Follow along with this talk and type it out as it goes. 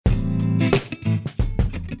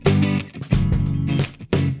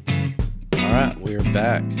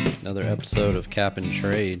back. Another episode of Cap and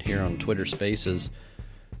Trade here on Twitter Spaces.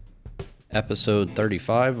 Episode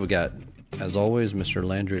 35. We got, as always, Mr.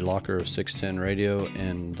 Landry Locker of 610 Radio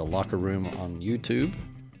and the Locker Room on YouTube.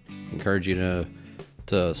 Encourage you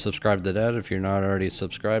to subscribe to that if you're not already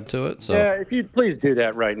subscribed to it. So yeah, if you'd please do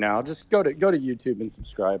that right now. Just go to YouTube and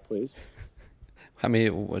subscribe, please.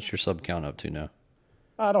 What's your sub count up to now?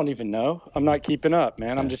 I don't even know. I'm not keeping up,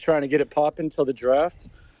 man. I'm just trying to get it popping till the draft.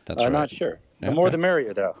 That's right. Not sure. The more the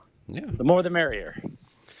merrier, though. Yeah. The more the merrier.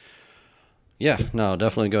 Yeah, no,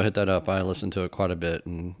 definitely go hit that up. I listen to it quite a bit,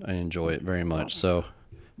 and I enjoy it very much. So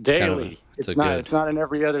daily. It's not an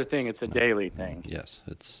every other thing. It's a daily thing. Yes,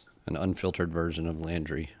 it's an unfiltered version of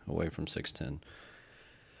Landry away from 610.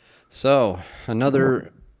 So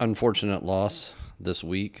another unfortunate loss this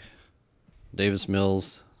week. Davis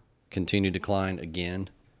Mills continued to decline again.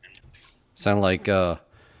 Sound like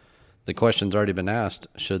the question's already been asked,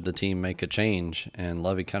 should the team make a change? And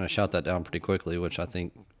Lovey kind of shot that down pretty quickly, which I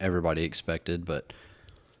think everybody expected, but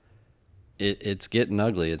it's getting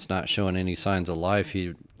ugly. It's not showing any signs of life.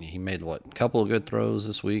 He made a couple of good throws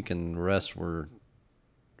this week, and the rest were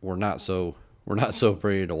not so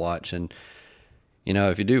pretty to watch. And you know,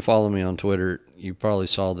 if you do follow me on Twitter, you probably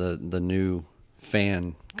saw the new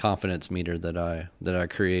fan confidence meter that I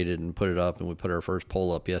created and put it up, and we put our first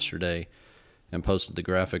poll up yesterday and posted the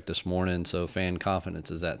graphic this morning. So fan confidence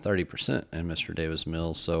is at 30% in Mr. Davis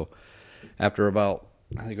Mills. So after about,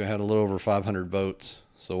 I think we had a little over 500 votes.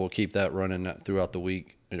 So we'll keep that running throughout the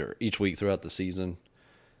week, or each week throughout the season,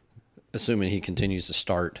 assuming he continues to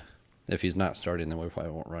start. If he's not starting, then we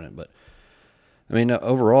probably won't run it. But I mean,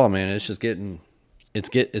 overall, man, it's just getting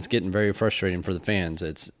very frustrating for the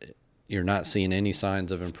fans. You're not seeing any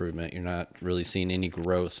signs of improvement. You're not really seeing any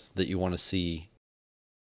growth that you want to see.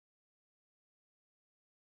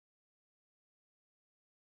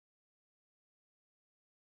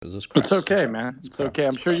 It's okay, man. It's okay.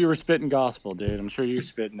 I'm sure you were spitting gospel, dude. I'm sure you were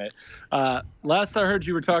spitting it. Last I heard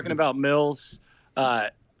you were talking about Mills.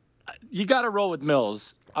 You got to roll with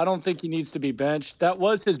Mills. I don't think he needs to be benched. That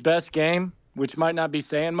was his best game, which might not be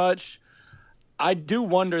saying much. I do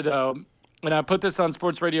wonder, though, and I put this on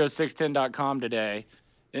sportsradio610.com today,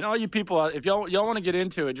 and all you people, if y'all want to get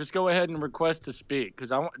into it, just go ahead and request to speak, because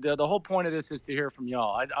the whole point of this is to hear from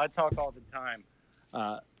y'all. I talk all the time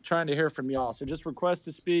trying to hear from y'all. So just request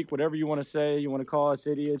to speak, whatever you want to say. You want to call us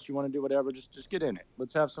idiots, you want to do whatever, just get in it.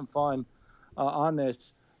 Let's have some fun on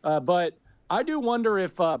this. But I do wonder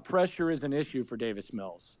if pressure is an issue for Davis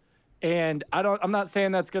Mills. And I'm not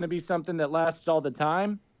saying that's going to be something that lasts all the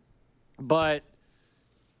time, but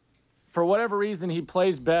for whatever reason, he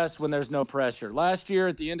plays best when there's no pressure. Last year,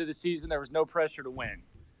 at the end of the season, there was no pressure to win.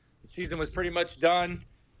 The season was pretty much done,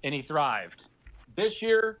 and he thrived. This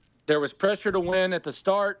year, there was pressure to win at the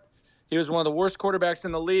start. He was one of the worst quarterbacks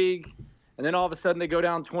in the league. And then all of a sudden, they go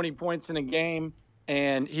down 20 points in a game,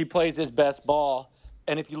 and he plays his best ball.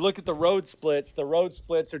 And if you look at the road splits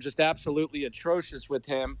are just absolutely atrocious with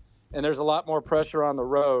him, and there's a lot more pressure on the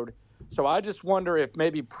road. So I just wonder if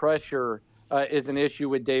maybe pressure is an issue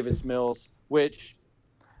with Davis Mills, which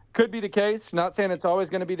could be the case. Not saying it's always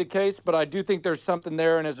going to be the case, but I do think there's something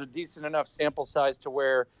there, and there's a decent enough sample size to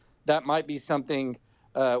where that might be something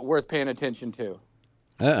worth paying attention to.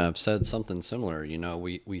 Yeah, I've said something similar. You know,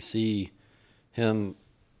 we see him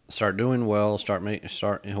start doing well,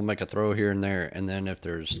 he'll make a throw here and there, and then if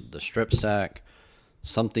there's the strip sack,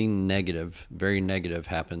 something negative, very negative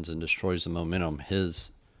happens and destroys the momentum.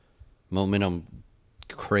 His momentum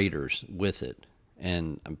craters with it,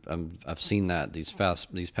 and I've seen that these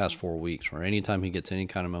past 4 weeks, where anytime he gets any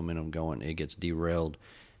kind of momentum going, it gets derailed,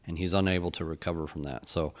 and he's unable to recover from that.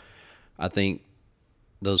 So I think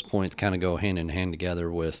those points kind of go hand in hand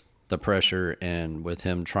together with the pressure and with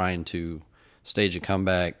him trying to stage a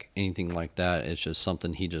comeback, anything like that. It's just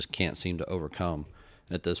something he just can't seem to overcome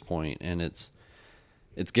at this point, and it's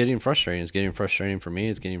getting frustrating. It's getting frustrating for me.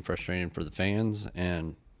 It's getting frustrating for the fans.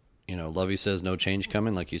 And you know, Lovey says no change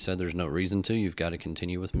coming. Like you said, there's no reason to. You've got to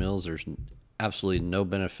continue with Mills. There's absolutely no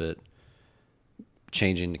benefit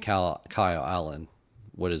changing to Kyle Allen.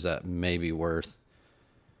 What is that? Maybe worth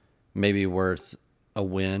a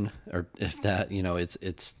win, or if that, you know,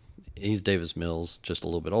 he's Davis Mills, just a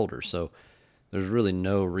little bit older. So there's really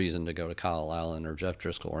no reason to go to Kyle Allen or Jeff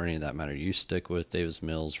Driscoll or any of that matter. You stick with Davis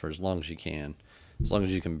Mills for as long as you can. As long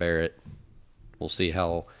as you can bear it. We'll see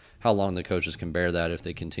how long the coaches can bear that if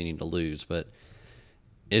they continue to lose. But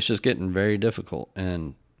it's just getting very difficult.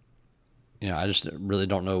 And, you know, I just really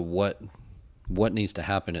don't know what needs to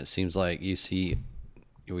happen. It seems like we see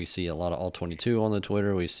a lot of all 22 on the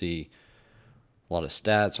Twitter. We see a lot of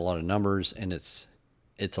stats, a lot of numbers, and it's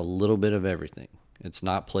a little bit of everything. It's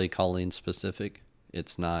not play calling specific.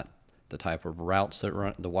 It's not the type of routes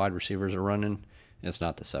that the wide receivers are running. It's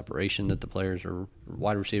not the separation that the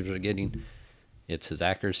wide receivers are getting. It's his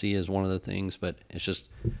accuracy is one of the things, but it's just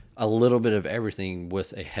a little bit of everything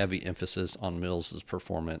with a heavy emphasis on Mills'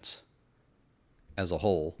 performance as a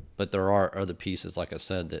whole. But there are other pieces, like I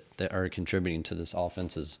said, that are contributing to this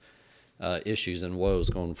offense's issues and woes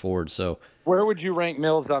going forward. So, where would you rank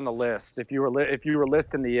Mills on the list if you were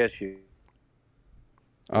listing the issues?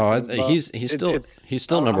 He's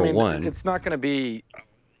still number one. It's not going to be.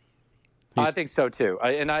 I think so too.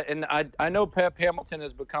 I know Pep Hamilton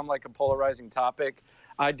has become like a polarizing topic.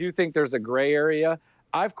 I do think there's a gray area.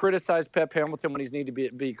 I've criticized Pep Hamilton when he's needed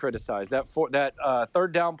to be criticized. That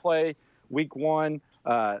third down play, week 1,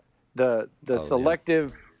 the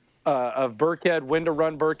selective of Burkhead, when to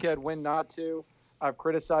run Burkhead, when not to. I've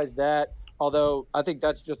criticized that. Although I think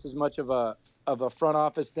that's just as much of a front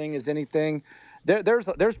office thing as anything.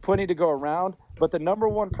 There's plenty to go around, but the number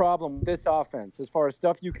one problem with this offense, as far as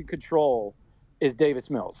stuff you can control, is Davis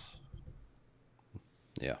Mills.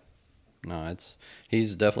 Yeah, no,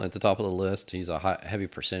 he's definitely at the top of the list. He's a heavy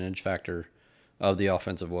percentage factor of the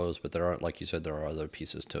offensive woes, but there are, like you said, there are other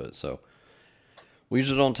pieces to it. So we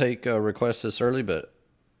usually don't take requests this early, but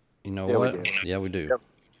you know what? We do. Yep.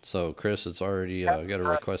 So Chris, it's already got a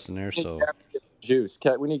request in there. So. Juice.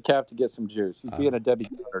 We need Cap to get some juice. He's being a Debbie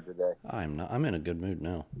Downer today. I'm in a good mood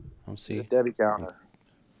now. He's a Debbie Downer.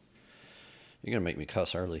 You're gonna make me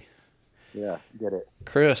cuss early. Yeah, get it.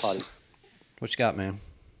 Chris, what you got, man?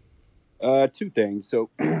 2 things. So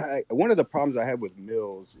one of the problems I have with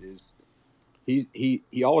Mills is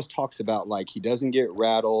he always talks about like he doesn't get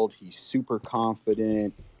rattled. He's super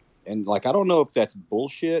confident, and like I don't know if that's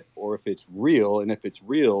bullshit or if it's real. And if it's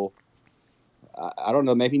real, I don't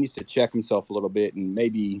know. Maybe he needs to check himself a little bit and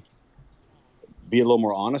maybe be a little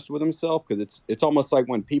more honest with himself, because it's almost like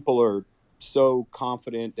when people are so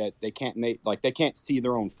confident that they can't see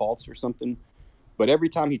their own faults or something. But every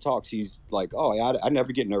time he talks, he's like, "Oh, I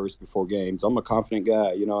never get nervous before games. I'm a confident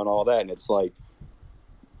guy, and all that." And it's like,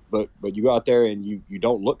 but you go out there and you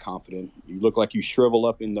don't look confident. You look like you shrivel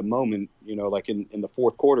up in the moment, like in the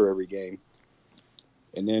fourth quarter every game.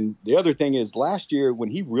 And then the other thing is last year when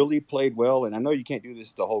he really played well, and I know you can't do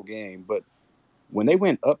this the whole game, but when they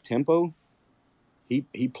went up tempo,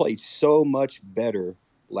 he played so much better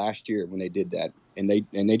last year when they did that. And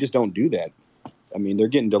they just don't do that. I mean, they're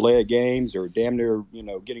getting delay of games or damn near,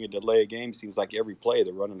 getting a delay of game. Seems like every play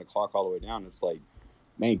they're running the clock all the way down. It's like,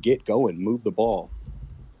 man, get going, move the ball.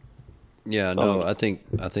 Yeah, no, I think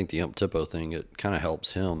the up tempo thing, it kind of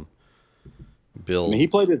helps him build. I mean, he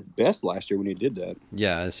played his best last year when he did that.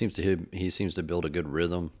 Yeah, it seems to him he seems to build a good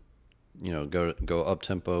rhythm. Go up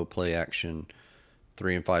tempo, play action,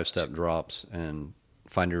 3 and 5 step drops, and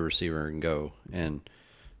find your receiver and go. And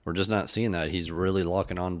we're just not seeing that. He's really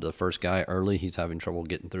locking on to the first guy early. He's having trouble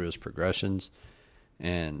getting through his progressions,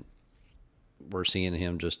 and we're seeing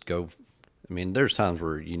him just go. I mean, there's times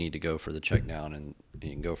where you need to go for the check down and you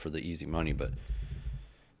can go for the easy money, but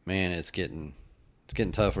man, it's getting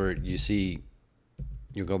tougher.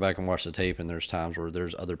 You'll go back and watch the tape, and there's times where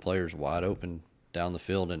there's other players wide open down the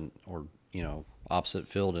field or opposite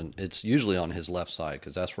field, and it's usually on his left side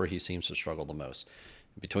because that's where he seems to struggle the most.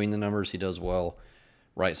 Between the numbers, he does well.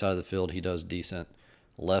 Right side of the field, he does decent.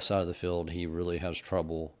 Left side of the field, he really has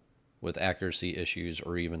trouble with accuracy issues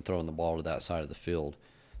or even throwing the ball to that side of the field.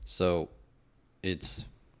 So it's,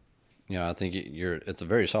 I think it's a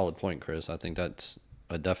very solid point, Chris. I think that's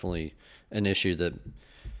definitely an issue that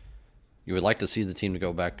you would like to see the team to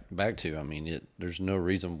go back to. I mean, there's no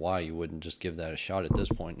reason why you wouldn't just give that a shot at this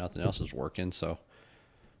point. Nothing else is working. So,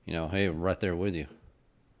 hey, I'm right there with you.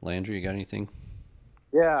 Landry, you got anything?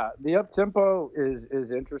 Yeah, the up tempo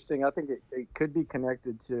is interesting. I think it could be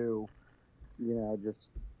connected to, just,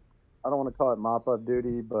 I don't want to call it mop up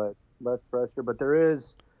duty, but less pressure. But there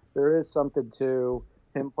is something to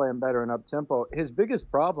him playing better in up tempo. His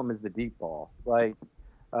biggest problem is the deep ball. Like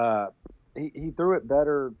he threw it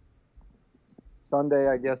better Sunday,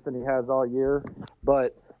 I guess, than he has all year.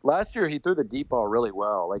 But last year he threw the deep ball really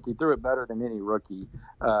well. Like he threw it better than any rookie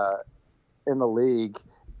in the league.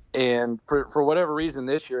 And for whatever reason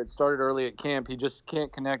this year, it started early at camp. He just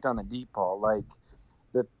can't connect on the deep ball. Like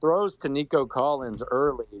the throws to Nico Collins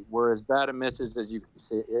early were as bad a misses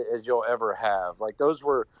as you'll ever have. Like those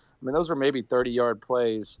were maybe 30-yard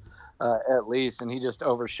plays at least, and he just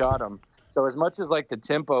overshot them. So as much as like the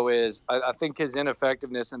tempo is, I think his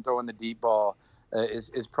ineffectiveness in throwing the deep ball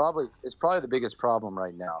is probably the biggest problem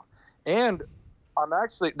right now. And I'm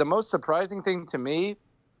actually, the most surprising thing to me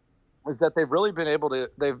is that they've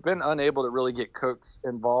been unable to really get Cooks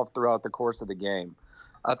involved throughout the course of the game.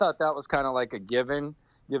 I thought that was kind of like a given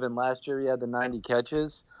last year he had the 90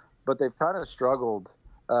 catches, but they've kind of struggled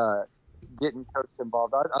getting Cooks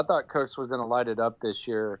involved. I thought Cooks was going to light it up this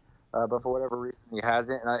year, but for whatever reason he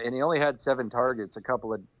hasn't, and he only had 7 targets a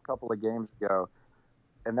couple of games ago,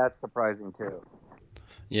 and that's surprising too.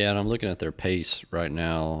 Yeah, and I'm looking at their pace right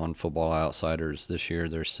now on Football Outsiders. This year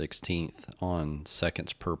they're 16th on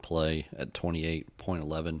seconds per play at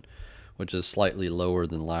 28.11, which is slightly lower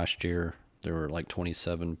than last year. They were like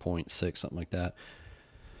 27.6, something like that.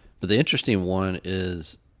 But the interesting one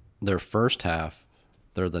is their first half,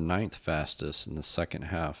 they're the 9th fastest. In the second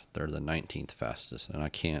half, they're the 19th fastest. And I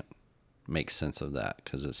can't make sense of that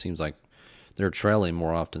because it seems like they're trailing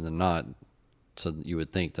more often than not. So you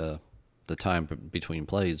would think the time between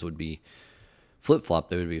plays would be flip-flop.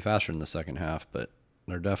 They would be faster in the second half, but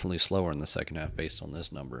they're definitely slower in the second half based on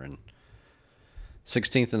this number. And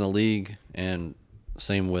 16th in the league, and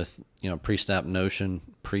same with, pre-snap motion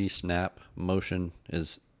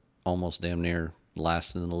is almost damn near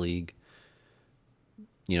last in the league.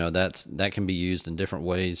 That can be used in different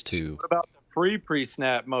ways to. What about the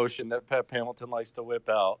pre-snap motion that Pep Hamilton likes to whip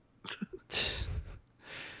out?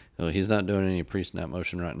 Well, he's not doing any pre-snap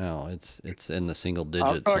motion right now. It's in the single digits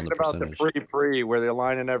on the percentage. I'm talking about the pre where they're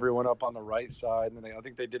lining everyone up on the right side, and then I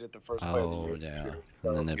think they did it the first play. Oh yeah,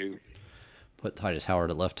 and then they put Titus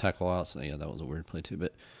Howard at left tackle out. So yeah, that was a weird play too.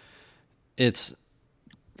 But it's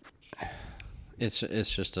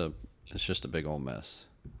just a big old mess.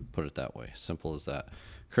 Put it that way. Simple as that.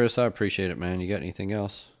 Chris, I appreciate it, man. You got anything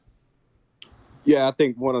else? Yeah, I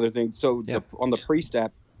think one other thing. So on the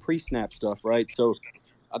pre-snap stuff, right? So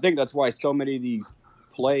I think that's why so many of these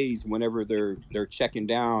plays, whenever they're checking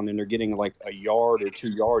down and they're getting like a yard or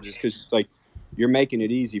 2 yards, is because like you're making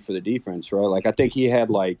it easy for the defense, right? Like I think he had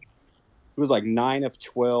it was like 9 of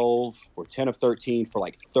 12 or 10 of 13 for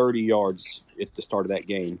like 30 yards at the start of that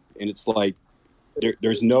game, and it's like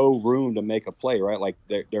there's no room to make a play, right? Like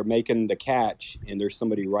they're making the catch and there's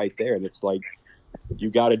somebody right there, and it's like you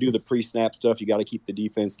got to do the pre-snap stuff. You got to keep the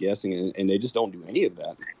defense guessing, and they just don't do any of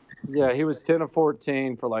that. Yeah, he was 10 of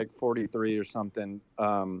 14 for like 43 or something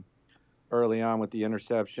early on with the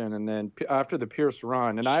interception. And then after the Pierce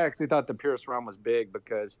run, and I actually thought the Pierce run was big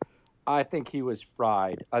because I think he was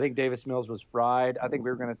fried. I think Davis Mills was fried. I think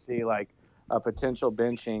we were going to see like a potential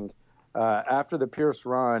benching. After the Pierce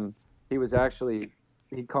run, he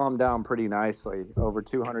calmed down pretty nicely. Over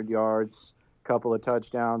 200 yards, couple of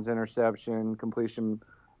touchdowns, interception, completion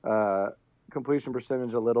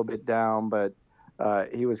percentage a little bit down, but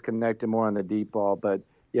he was connected more on the deep ball. But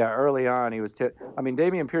yeah, early on he was.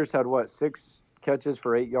 Dameon Pierce had 6 catches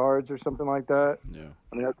for 8 yards or something like that. Yeah.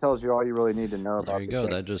 I mean, that tells you all you really need to know about. There you go.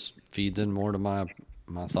 That just feeds in more to my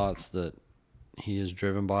thoughts that he is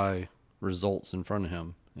driven by results in front of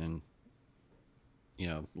him, and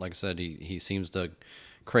like I said, he seems to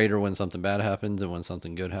crater when something bad happens, and when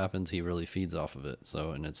something good happens, he really feeds off of it.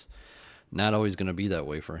 So, and it's not always going to be that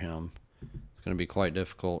way for him. It's going to be quite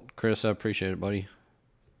difficult. Chris, I appreciate it, buddy.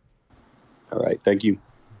 All right. Thank you.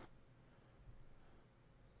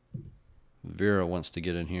 Vera wants to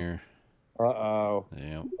get in here. Uh-oh.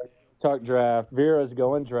 Yeah. Talk draft. Vera's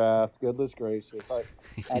going draft. Goodness gracious.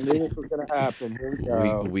 I knew this was going to happen. Here we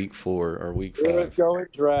go. Week 4 or week 5. Vera's going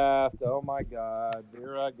draft. Oh, my God.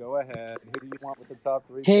 Vera, go ahead. Who do you want with the top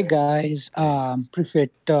 3? Hey, guys. Appreciate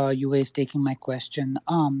you guys taking my question.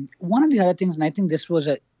 One of the other things, and I think this was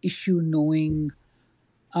an issue knowing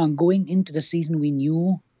going into the season we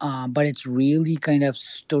knew, but it's really kind of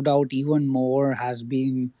stood out even more, has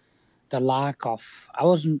been the lack of,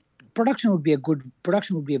 production would be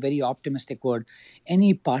a very optimistic word.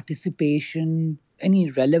 Any participation, any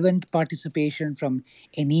relevant participation from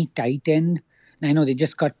any tight end. And I know they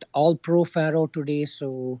just got all pro Pharaoh today,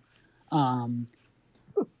 so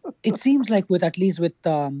it seems like at least with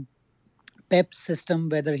Pep's system,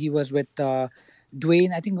 whether he was with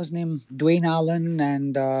Dwayne, I think was named Dwayne Allen,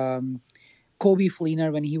 and Kobe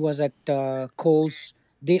Fleener when he was at Colts,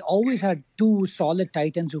 they always had 2 solid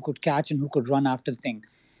tight ends who could catch and who could run after the thing.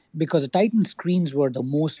 Because the Titan screens were the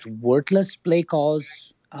most worthless play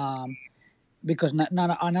calls, because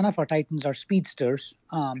none of our Titans are speedsters,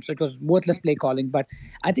 so it was worthless play calling. But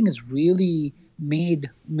I think it's really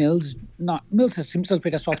made Mills has himself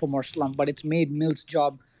hit a sophomore slump, but it's made Mills'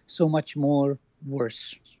 job so much more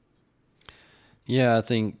worse. Yeah,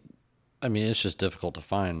 it's just difficult to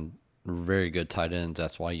find very good tight ends.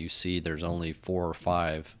 That's why you see there's only 4 or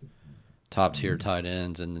 5 top tier tight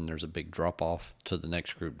ends, and then there's a big drop off to the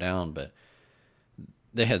next group down. But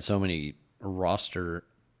they had so many roster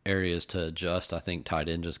areas to adjust. I think tight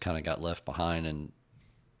end just kind of got left behind, and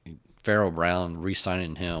Pharaoh Brown,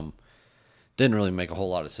 re-signing him didn't really make a whole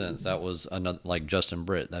lot of sense. That was another, like Justin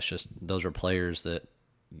Britt. Those are players that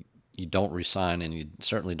you don't re-sign, and you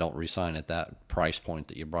certainly don't re-sign at that price point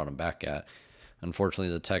that you brought them back at.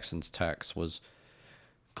 Unfortunately, the Texans' tax was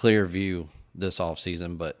Clearview this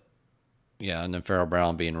offseason, but yeah, and then Pharaoh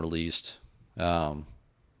Brown being released,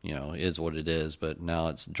 is what it is. But now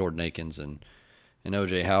it's Jordan Akins and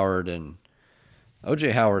O.J. Howard. And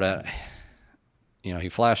O.J. Howard, he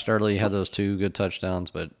flashed early, had those 2 good touchdowns,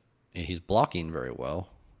 but he's blocking very well.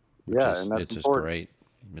 And that's just great.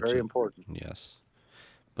 Very important. Yes.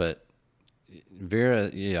 But Vera,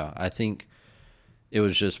 I think it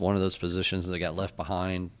was just one of those positions that got left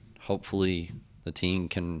behind. Hopefully the team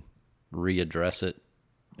can readdress it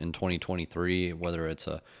in 2023, whether it's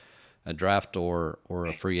a draft or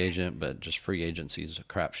a free agent, but just free agency is a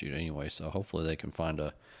crapshoot anyway. So hopefully they can find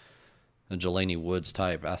a Jelani Woods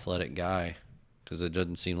type athletic guy, because it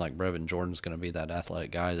doesn't seem like Brevin Jordan's going to be that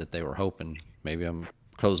athletic guy that they were hoping. Maybe I'm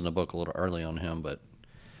closing the book a little early on him, but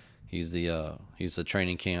he's the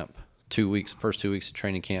training camp first 2 weeks of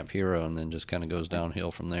training camp hero, and then just kind of goes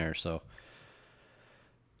downhill from there. So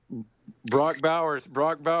Brock Bowers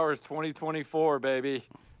 2024, baby.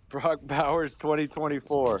 Brock Bowers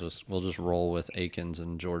 2024. So we'll just roll with Akins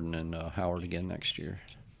and Jordan and Howard again next year.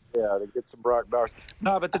 Yeah, to get some Brock Bowers.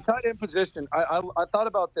 No, but the tight end position, I thought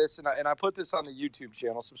about this, and I put this on the YouTube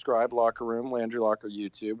channel. Subscribe, Locker Room, Landry Locker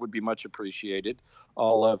YouTube would be much appreciated.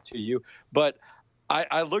 All love to you. But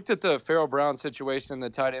I looked at the Pharaoh Brown situation in the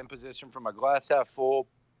tight end position from a glass half full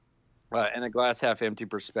and a glass half empty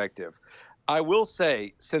perspective. I will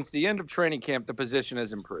say, since the end of training camp, the position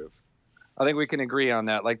has improved. I think we can agree on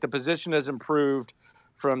that. Like, the position has improved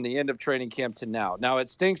from the end of training camp to now. Now, it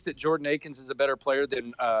stinks that Jordan Akins is a better player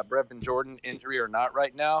than Brevin Jordan, injury or not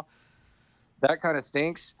right now. That kind of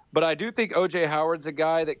stinks. But I do think O.J. Howard's a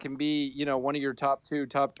guy that can be, one of your top 2,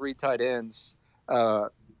 top 3 tight ends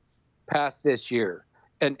past this year.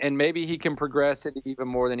 And maybe he can progress it even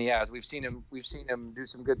more than he has. We've seen him do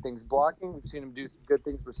some good things blocking. We've seen him do some good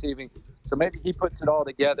things receiving. So maybe he puts it all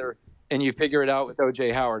together and you figure it out with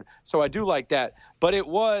O.J. Howard. So I do like that. But it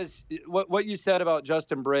was what you said about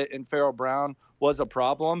Justin Britt and Pharaoh Brown was a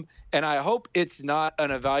problem. And I hope it's not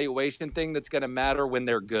an evaluation thing that's going to matter when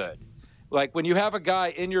they're good. Like, when you have a guy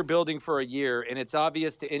in your building for a year and it's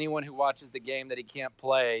obvious to anyone who watches the game that he can't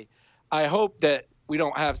play, I hope that we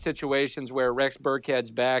don't have situations where Rex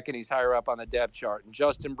Burkhead's back and he's higher up on the depth chart. And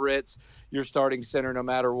Justin Britt's your starting center no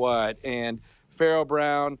matter what. And Pharaoh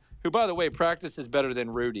Brown, who, by the way, practices better than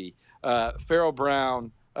Rudy. Pharaoh Brown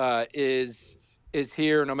is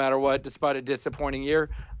here no matter what, despite a disappointing year.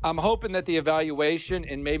 I'm hoping that the evaluation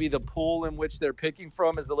and maybe the pool in which they're picking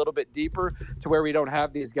from is a little bit deeper to where we don't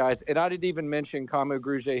have these guys. And I didn't even mention Kamu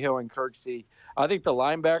Grugier-Hill and Kirksey. I think the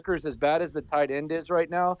linebackers, as bad as the tight end is right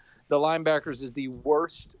now, the linebackers is the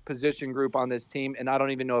worst position group on this team, and I don't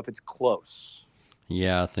even know if it's close.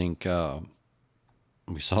 Yeah, I think I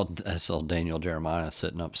saw Daniel Jeremiah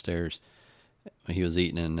sitting upstairs. He was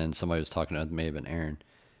eating, and then somebody was talking to him, may have been Aaron.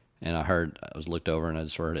 And I looked over and I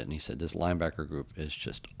just heard it, and he said, this linebacker group is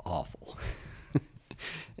just awful.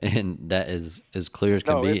 And that is as clear as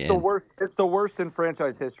can be. It's the worst. It's the worst in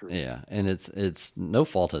franchise history. Yeah, and it's no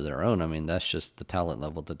fault of their own. I mean, that's just the talent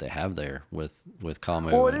level that they have there with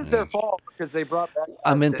Kamu. Well, it is their fault because they brought back.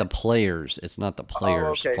 I meant the players. It's not the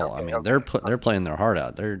players' fault. I mean, they're playing their heart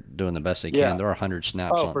out. They're doing the best they can. Yeah. There are 100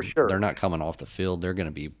 snaps on. For sure. They're not coming off the field. They're going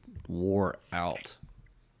to be wore out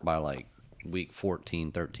by like week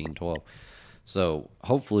 14, 13, 12. So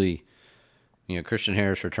hopefully, Christian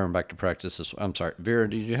Harris returned back to practice. I'm sorry, Vera,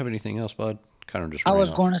 did you have anything else, bud? Kind of just. I was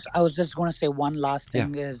just going to say one last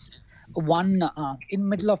thing is in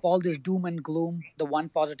middle of all this doom and gloom, the one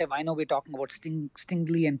positive, I know we're talking about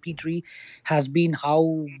Stingley and Petrie, has been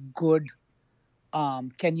how good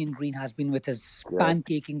Kenyon Green has been with his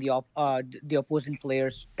pancaking the opposing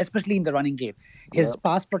players, especially in the running game. His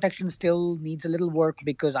pass protection still needs a little work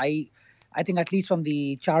because I think at least from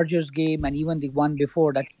the Chargers game and even the one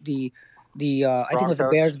before that, I think it was the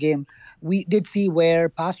Bears game, we did see where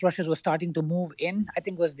pass rushers were starting to move in. I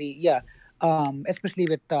think it was especially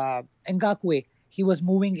with Ngakoue. He was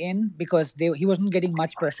moving in because he wasn't getting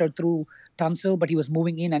much pressure through Tunsil, but he was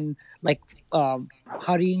moving in and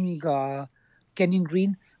hurrying Kenyon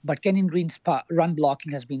Green. But Kenyon Green's run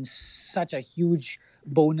blocking has been such a huge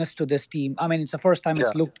bonus to this team. I mean, it's the first time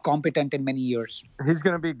it's looked competent in many years. He's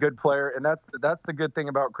going to be a good player, and that's the good thing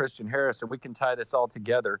about Christian Harris, and we can tie this all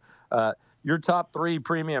together. Your top 3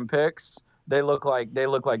 premium picks, they look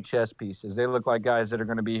like chess pieces. They look like guys that are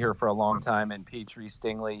going to be here for a long time. And Petrie,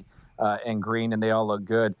 Stingley, and Green, and they all look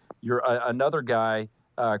good. You're another guy,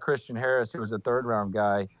 Christian Harris, who was a third-round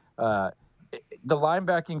guy. The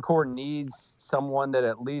linebacking core needs someone that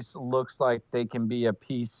at least looks like they can be a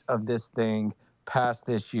piece of this thing past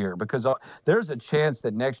this year, because there's a chance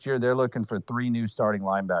that next year they're looking for 3 new starting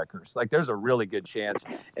linebackers. Like, there's a really good chance,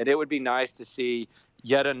 and it would be nice to see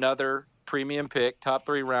yet another premium pick. Top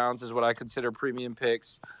 3 rounds is what I consider premium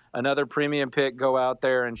picks. Another premium pick go out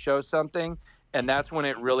there and show something, and that's when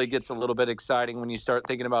it really gets a little bit exciting, when you start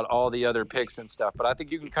thinking about all the other picks and stuff. But I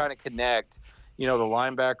think you can kind of connect, the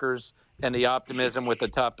linebackers and the optimism with the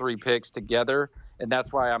top 3 picks together. And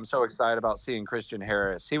that's why I'm so excited about seeing Christian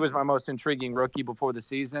Harris. He was my most intriguing rookie before the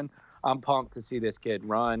season. I'm pumped to see this kid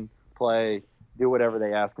run, play, do whatever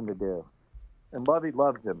they ask him to do. And Lovey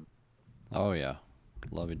loves him. Oh, yeah.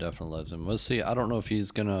 Lovey definitely loves him. We'll see. I don't know if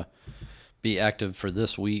he's going to be active for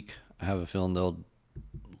this week. I have a feeling they'll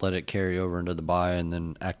let it carry over into the bye and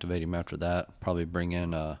then activate him after that. Probably bring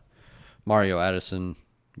in Mario Addison.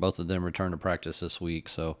 Both of them return to practice this week,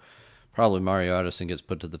 so probably Mario Addison gets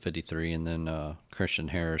put to the 53, and then Christian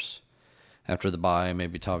Harris after the bye,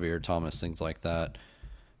 maybe Tavierre Thomas, things like that.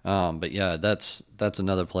 But yeah, that's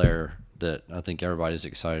another player that I think everybody's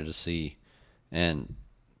excited to see, and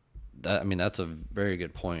that's a very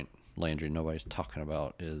good point, Landry. Nobody's talking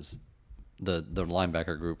about is the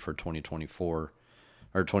linebacker group for 2024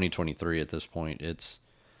 or 2023 at this point. It's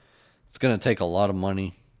going to take a lot of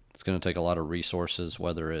money. It's going to take a lot of resources,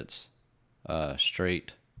 whether it's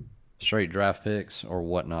straight draft picks or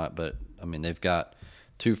whatnot. But they've got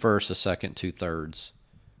 2 firsts, a second, 2 thirds,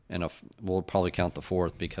 and we'll probably count the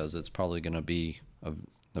 4th because it's probably going to be a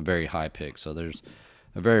very high pick. So there's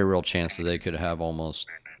a very real chance that they could have almost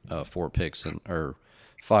 4 picks or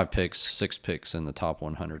 5 picks, 6 picks in the top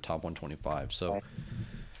 100, top 125. So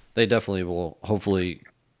they definitely will hopefully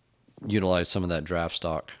utilize some of that draft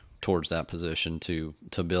stock towards that position to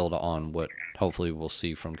build on what hopefully we'll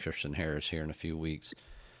see from Christian Harris here in a few weeks.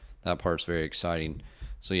 That part's very exciting.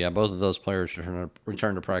 So yeah, both of those players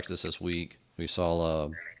return to practice this week. We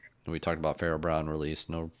saw we talked about Pharaoh Brown release.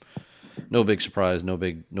 No big surprise, no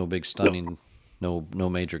big stunning, no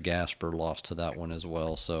major gasp or loss to that one as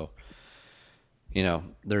well. So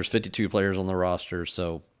there's 52 players on the roster,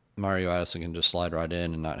 so Mario Addison can just slide right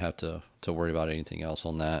in and not have to worry about anything else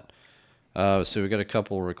on that. So we got a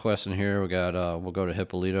couple requests in here. We got we'll go to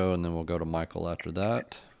Hippolito and then we'll go to Michael after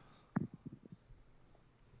that.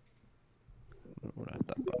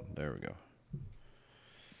 There we go.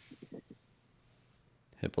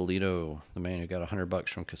 Hippolito, the man who got $100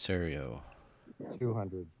 from Casario.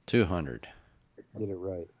 200. 200. Get it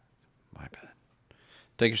right. My bad.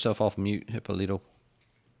 Take yourself off mute, Hippolito.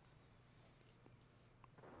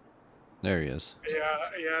 There he is.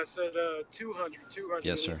 Yeah, I said 200.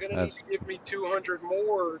 Yes, sir. He's going to need to give me 200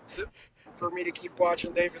 more for me to keep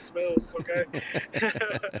watching Davis Mills, okay?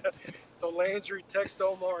 So Landry, text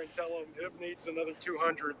Omar and tell him Hip needs another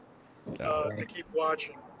 200 to keep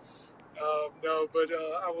watching. No, but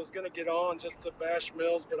I was going to get on just to bash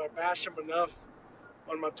Mills, but I bashed him enough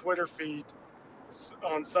on my Twitter feed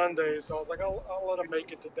on Sunday, so I was like, I'll let him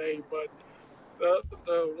make it today. But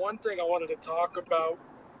the one thing I wanted to talk about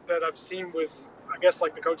that I've seen with, I guess,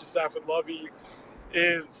 like the coaching staff with Lovey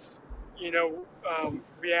is,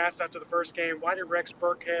 we asked after the first game, why did Rex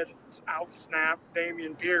Burkhead out-snap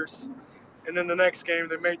Dameon Pierce? And then the next game,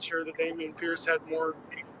 they made sure that Dameon Pierce had more,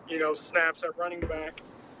 snaps at running back.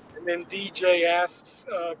 And then DJ asks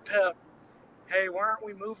Pep, hey, why aren't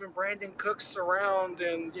we moving Brandon Cooks around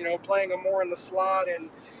and, playing him more in the slot and,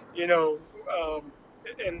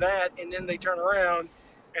 and that. And then they turn around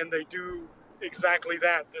and they do exactly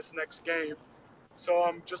that this next game. So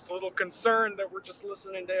I'm just a little concerned that we're just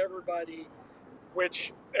listening to everybody,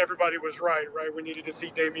 which everybody was right? We needed to see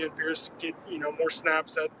Dameon Pierce get, more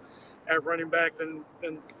snaps at running back than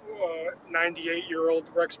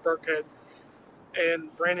 98-year-old Rex Burkhead.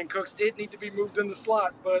 And Brandon Cooks did need to be moved in the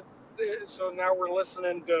slot, but so now we're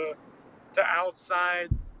listening to outside,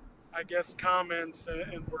 I guess, comments,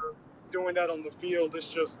 and we're doing that on the field. It's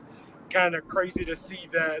just kind of crazy to see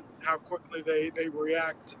that, how quickly they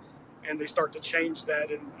react and they start to change that.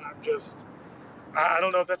 And I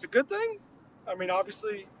don't know if that's a good thing.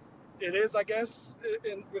 Obviously it is, I guess,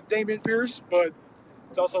 with Dameon Pierce, but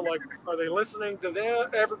it's also like, are they listening to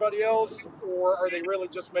everybody else, or are they really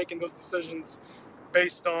just making those decisions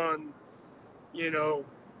based on,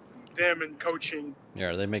 them and coaching? Yeah,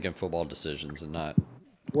 are they making football decisions and not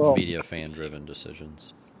media fan-driven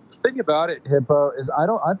decisions? The thing about it, Hippo, is I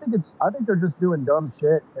think they're just doing dumb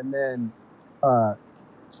shit, and then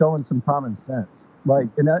showing some common sense. Like,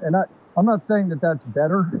 I'm not saying that that's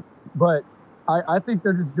better, but I think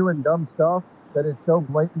they're just doing dumb stuff that is so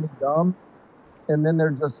blatantly dumb, and then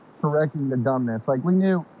they're just correcting the dumbness. Like, we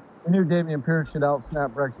knew Dameon Pierce should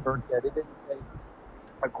out-snap Rex Burkhead. It didn't take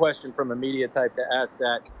a question from a media type to ask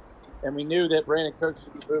that. And we knew that Brandon Cooks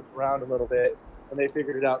should be moved around a little bit, and they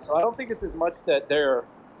figured it out. So I don't think it's as much that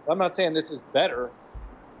I'm not saying this is better,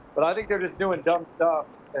 but I think they're just doing dumb stuff,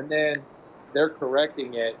 and then they're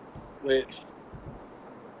correcting it, which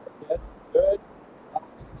that's good. I don't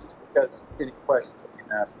think it's just because any questions are being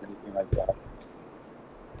asked or anything like that.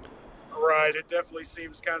 Right. It definitely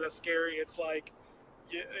seems kind of scary. It's like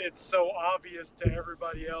it's so obvious to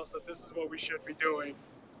everybody else that this is what we should be doing,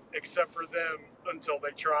 except for them until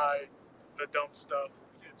they try the dumb stuff.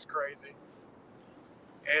 It's crazy.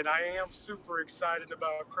 And I am super excited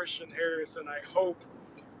about Christian Harris, and I hope,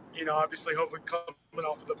 obviously hopefully coming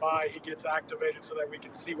off of the bye, he gets activated so that we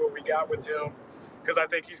can see what we got with him, because I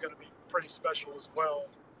think he's going to be pretty special as well,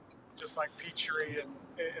 just like Petrie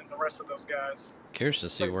and the rest of those guys. Curious to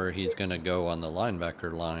see where he's going to go on the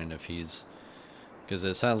linebacker line because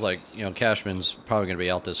it sounds like, Cashman's probably going to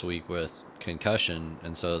be out this week with concussion,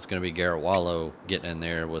 and so it's going to be Garrett Wallow getting in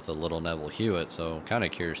there with a little Neville Hewitt. So kind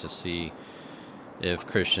of curious to see if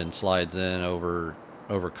Christian slides in over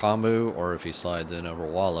Kambu or if he slides in over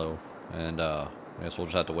Wallow, and I guess we'll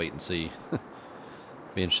just have to wait and see.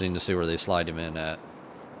 Be interesting to see where they slide him in at.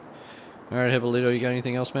 All right, Hippolito, you got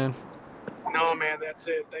anything else, man? No, man, that's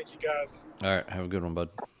it. Thank you, guys. All right, have a good one, bud.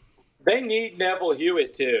 They need Neville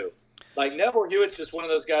Hewitt, too. Like, Neville Hewitt's just one of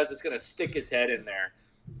those guys that's going to stick his head in there.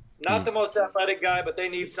 Not the most athletic guy, but they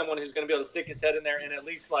need someone who's going to be able to stick his head in there and at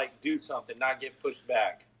least, do something, not get pushed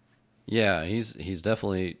back. Yeah, he's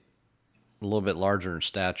definitely a little bit larger in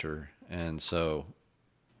stature, and so,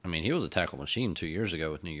 I mean, he was a tackle machine 2 years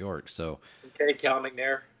ago with New York, so... Okay, Cal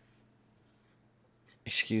McNair.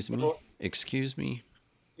 Excuse me?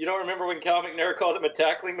 You don't remember when Cal McNair called him a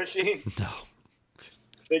tackling machine? No.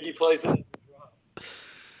 I think he plays it.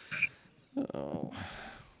 Oh.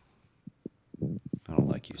 I don't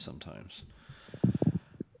like you sometimes.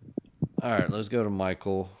 All right, let's go to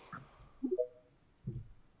Michael.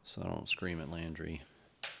 So I don't scream at Landry.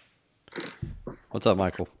 What's up,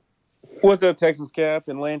 Michael? What's up, Texas Cap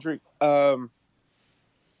and Landry?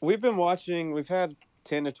 We've been watching. We've had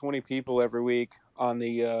 10 to 20 people every week on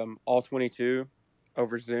the All 22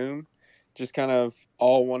 over Zoom, just kind of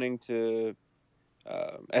all wanting to,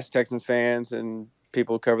 as Texans fans and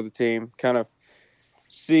people who cover the team, kind of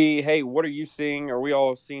see, hey, what are you seeing? Are we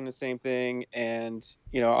all seeing the same thing? And,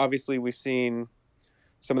 obviously we've seen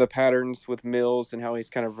some of the patterns with Mills and how he's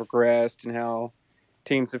kind of regressed and how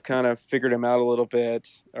teams have kind of figured him out a little bit,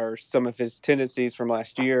 or some of his tendencies from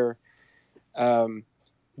last year.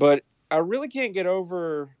 But I really can't get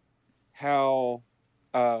over how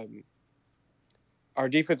our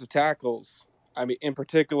defensive tackles, I mean, in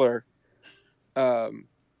particular, Roy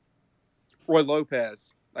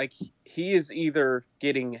Lopez, he is either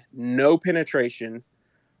getting no penetration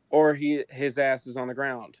or his ass is on the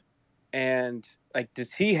ground. And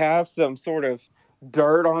does he have some sort of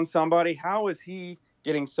dirt on somebody? How is he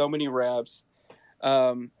getting so many reps?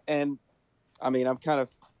 And I mean, I'm kind of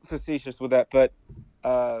facetious with that, but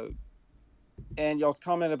and y'all's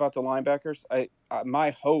comment about the linebackers.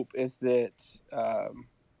 My hope is that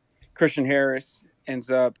Christian Harris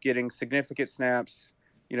ends up getting significant snaps,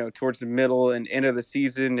 towards the middle and end of the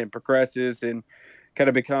season, and progresses and kind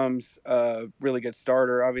of becomes a really good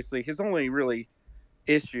starter. Obviously, his only really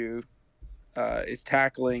issue is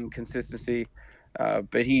tackling consistency,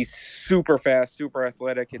 but he's super fast, super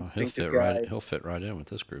athletic, instinctive guy. He'll fit right in with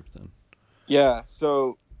this group then. Yeah,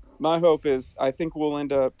 so my hope is I think we'll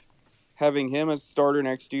end up having him as starter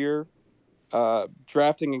next year,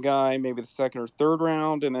 drafting a guy maybe the second or third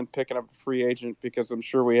round, and then picking up a free agent, because I'm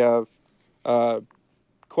sure we have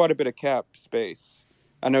quite a bit of cap space.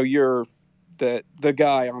 I know you're the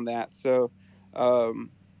guy on that. So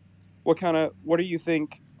what do you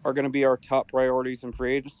think are going to be our top priorities in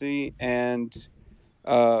free agency, and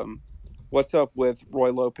what's up with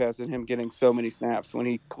Roy Lopez and him getting so many snaps when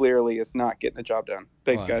he clearly is not getting the job done?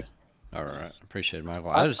 Thanks, guys. All right. Appreciate it, Michael.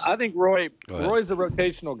 I think Roy's a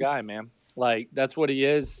rotational guy, man. That's what he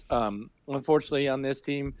is. Unfortunately, on this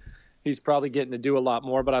team, he's probably getting to do a lot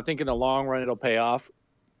more, but I think in the long run, it'll pay off.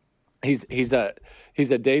 He's a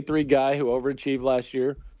day 3 guy who overachieved last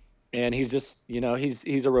year, and he's just,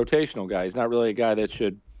 he's a rotational guy. He's not really a guy that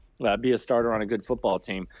should be a starter on a good football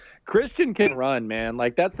team. Christian can run, man.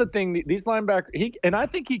 That's the thing. These linebackers, and I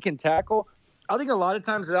think he can tackle. I think a lot of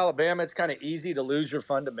times at Alabama, it's kind of easy to lose your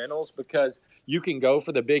fundamentals because you can go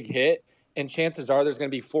for the big hit and chances are there's going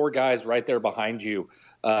to be 4 guys right there behind you,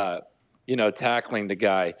 tackling the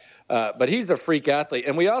guy. But he's a freak athlete.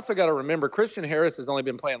 And we also got to remember Christian Harris has only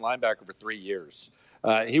been playing linebacker for 3 years.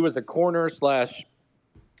 He was a corner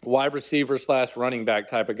 / wide receiver / running back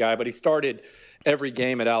type of guy, but he started every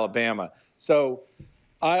game at Alabama. So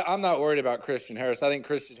I'm not worried about Christian Harris. I think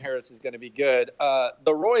Christian Harris is going to be good.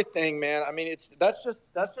 The Roy thing, man, I mean, that's just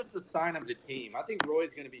a sign of the team. I think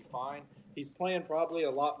Roy's going to be fine. He's playing probably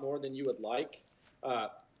a lot more than you would like,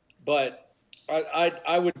 but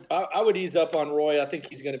I would ease up on Roy. I think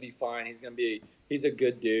he's going to be fine. He's a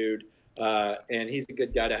good dude, and he's a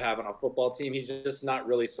good guy to have on a football team. He's just not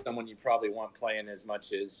really someone you probably want playing as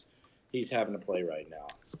much as he's having to play right now.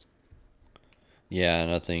 Yeah,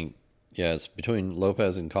 and I think. Yeah, it's between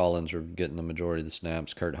Lopez and Collins are getting the majority of the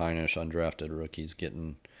snaps. Kurt Heinisch, undrafted rookie's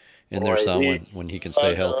getting in there some when he can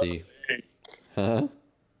stay healthy. Huh?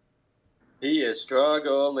 He is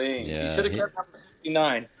struggling. Yeah, he should have kept number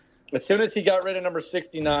 69. As soon as he got rid of number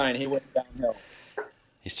 69, he went downhill.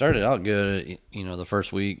 He started out good, the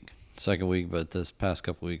first week, second week, but this past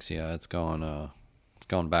couple weeks, yeah, it's gone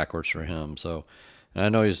backwards for him. So, and I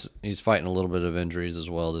know he's fighting a little bit of injuries as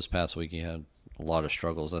well. This past week, he had a lot of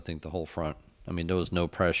struggles. I think the whole front. I mean, there was no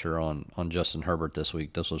pressure on Justin Herbert this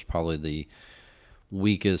week. This was probably the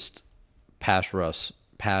weakest pass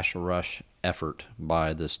rush effort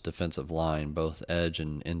by this defensive line, both edge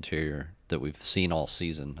and interior, that we've seen all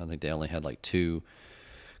season. I think they only had like 2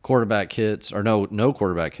 quarterback hits, or no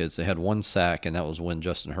quarterback hits. They had 1 sack, and that was when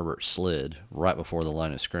Justin Herbert slid right before the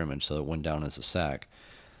line of scrimmage, so it went down as a sack.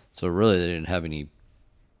 So really, they didn't have any,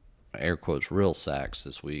 air quotes, real sacks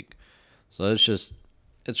this week. So it's just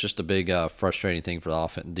a big frustrating thing for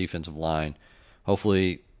the defensive line.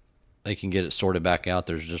 Hopefully they can get it sorted back out.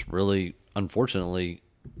 There's just really, unfortunately,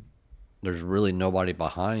 there's really nobody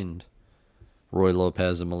behind Roy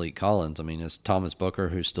Lopez and Malik Collins. I mean, it's Thomas Booker,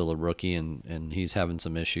 who's still a rookie, and he's having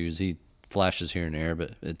some issues. He flashes here and there,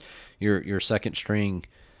 but your second string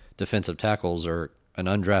defensive tackles are an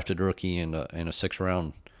undrafted rookie and a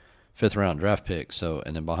 5th round draft pick. So,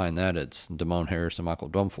 and then behind that, it's Damone Harris and Michael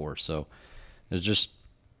Dunford. So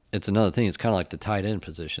it's another thing. It's kind of like the tight end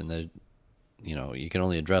position that, you can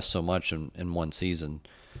only address so much in one season.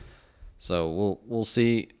 So we'll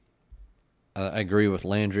see. I agree with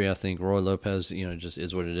Landry. I think Roy Lopez, just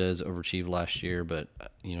is what it is. Overachieved last year, but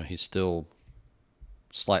he's still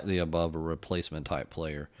slightly above a replacement type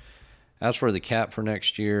player. As for the cap for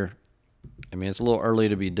next year, I mean, it's a little early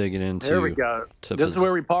to be digging into. There we go. This is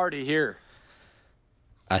where we party here.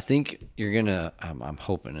 I think you're going to, I'm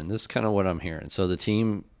hoping, and this is kind of what I'm hearing. So the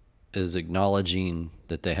team is acknowledging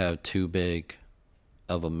that they have too big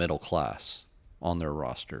of a middle class on their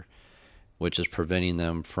roster, which is preventing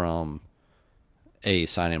them from,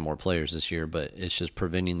 signing more players this year, but it's just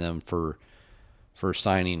preventing them for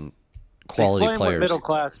signing quality Explain players. What middle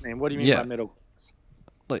class mean? What do you mean by middle class?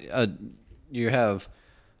 Like, you have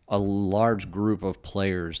a large group of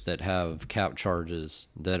players that have cap charges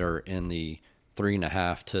that are in the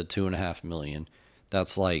 $3.5 to $2.5 million.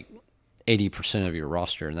 That's like 80% of your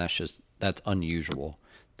roster, and that's unusual.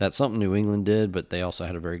 That's something New England did, but they also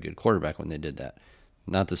had a very good quarterback when they did that.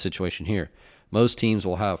 Not the situation here. Most teams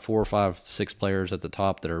will have 4 or 5, 6 players at the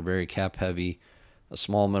top that are very cap heavy, a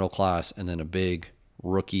small middle class, and then a big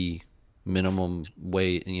rookie minimum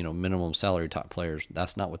salary top players.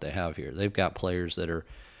 That's not what they have here. They've got players that are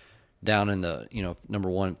down in the,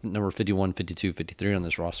 number 51, 52, 53 on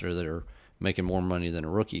this roster that are making more money than a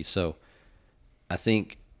rookie. So I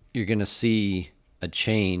think you're going to see a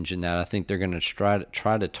change in that. I think they're going to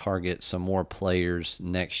try to target some more players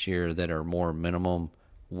next year that are more minimum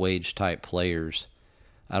wage type players.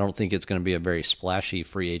 I don't think it's going to be a very splashy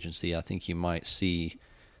free agency. I think you might see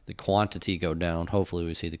the quantity go down. Hopefully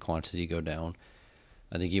we see the quantity go down.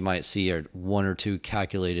 I think you might see 1 or 2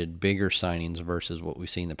 calculated bigger signings versus what we've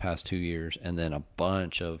seen the past 2 years, and then a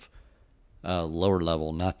bunch of lower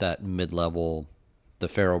level, not that mid-level, the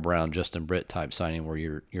Pharaoh Brown, Justin Britt type signing where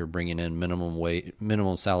you're bringing in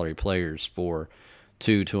minimum salary players for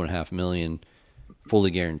 $2.5 million,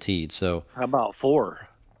 fully guaranteed. So how about 4?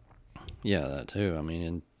 Yeah, that too. I mean,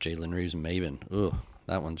 and Jalen Reeves Maben. Ugh,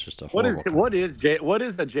 that one's just a horrible. What is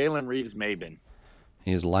the Jalen Reeves Maben?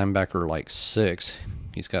 He's linebacker like 6.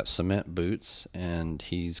 He's got cement boots, and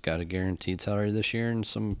he's got a guaranteed salary this year and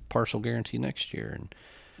some partial guarantee next year. And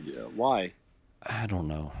yeah, why? I don't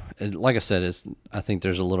know. Like I said, I think there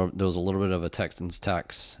was a little bit of a Texans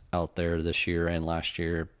tax out there this year and last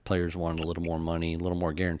year. Players wanted a little more money, a little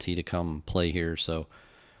more guarantee to come play here. So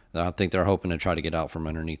I think they're hoping to try to get out from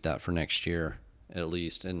underneath that for next year at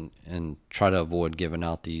least, and try to avoid giving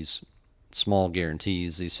out these small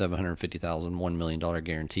guarantees, these $750,000, $1 million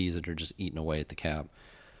guarantees that are just eating away at the cap.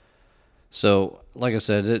 So, like I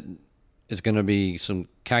said, it's going to be some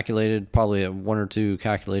calculated, probably one or two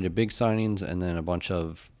calculated big signings, and then a bunch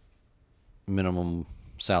of minimum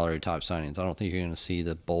salary type signings. I don't think you're going to see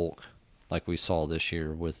the bulk like we saw this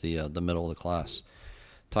year with the middle of the class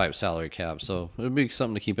type salary cap. So it'll be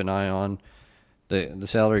something to keep an eye on. The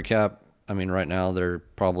salary cap, I mean, right now they're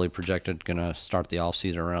probably projected going to start the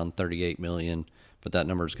offseason around $38 million, but that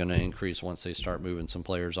number is going to increase once they start moving some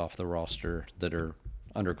players off the roster that are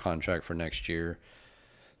under contract for next year.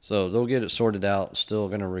 So they'll get it sorted out. Still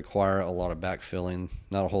going to require a lot of backfilling.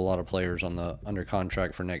 Not a whole lot of players on the under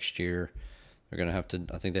contract for next year. They're going to have to,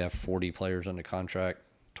 I think they have 40 players under contract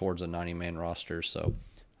towards a 90-man roster. So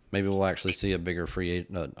maybe we'll actually see a bigger free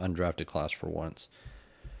undrafted class for once.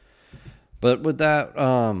 But with that,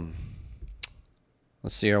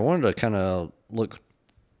 let's see. I wanted to kind of look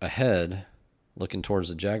ahead, looking towards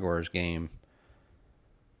the Jaguars game.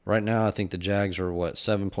 Right now, I think the Jags are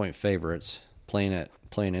 7-point favorites playing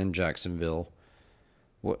in Jacksonville.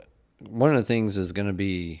 One of the things is going to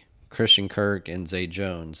be Christian Kirk and Zay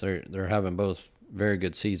Jones. They're having both very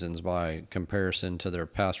good seasons by comparison to their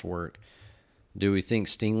past work. Do we think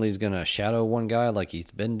Stingley's going to shadow one guy like he's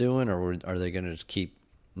been doing, or are they going to just keep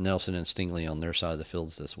Nelson and Stingley on their side of the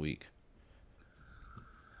fields this week?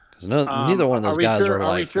 Because neither one of those guys are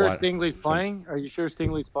like. Are we sure Stingley's playing? Are you sure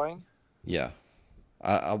Stingley's playing? Yeah,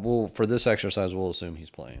 I will. For this exercise, we'll assume he's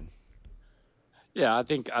playing. Yeah, I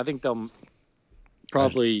think they'll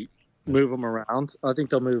probably move him around. I think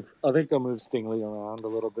they'll move Stingley around a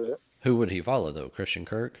little bit. Who would he follow though? Christian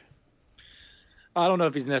Kirk? I don't know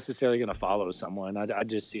if he's necessarily going to follow someone. I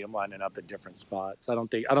just see him lining up at different spots. I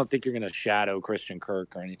don't think you're going to shadow Christian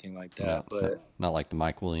Kirk or anything like that. But not like the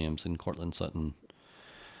Mike Williams and Cortland Sutton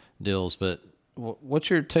deals. But what's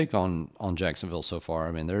your take on Jacksonville so far?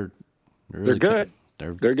 I mean, they're good.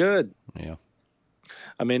 They're good. Yeah.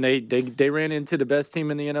 I mean, they ran into the best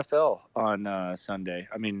team in the NFL on Sunday.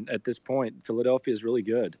 I mean, at this point, Philadelphia is really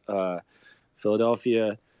good.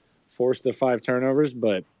 Philadelphia forced the 5 turnovers,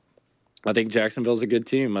 but I think Jacksonville's a good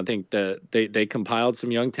team. I think that they compiled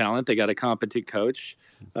some young talent. They got a competent coach,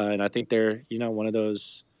 and I think they're one of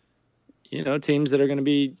those teams that are going to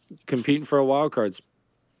be competing for a wild card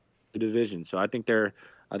division. So I think they're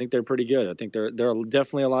pretty good. I think they're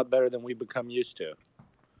definitely a lot better than we've become used to.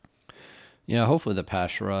 Yeah, hopefully the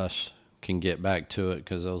pass rush can get back to it,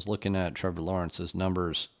 because I was looking at Trevor Lawrence's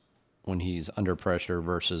numbers when he's under pressure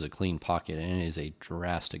versus a clean pocket, and it is a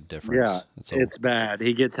drastic difference. Yeah, it's bad.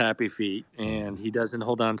 He gets happy feet, and he doesn't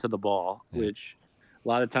hold on to the ball, which a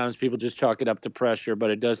lot of times people just chalk it up to pressure, but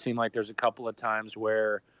it does seem like there's a couple of times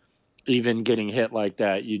where even getting hit like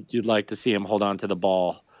that, you'd like to see him hold on to the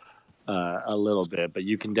ball a little bit, but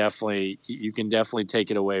you can definitely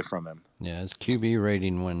take it away from him. Yeah, his QB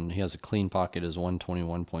rating when he has a clean pocket is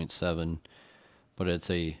 121.7, but it's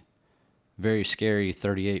a very scary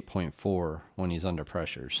 38.4 when he's under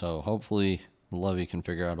pressure. So hopefully Lovey can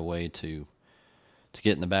figure out a way to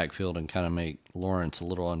get in the backfield and kind of make Lawrence a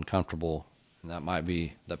little uncomfortable, and that might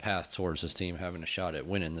be the path towards this team having a shot at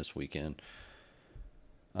winning this weekend.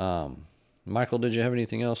 Michael, did you have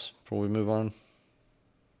anything else before we move on?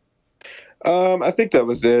 I think that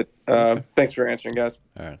was it. Thanks for answering, guys.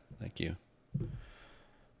 All right, thank you.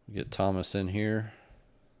 We get Thomas in here.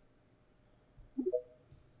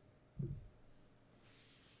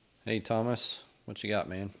 Hey, Thomas, what you got,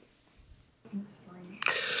 man?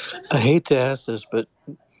 I hate to ask this, but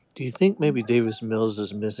do you think maybe Davis Mills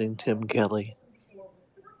is missing Tim Kelly?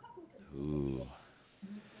 Ooh,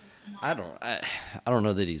 I don't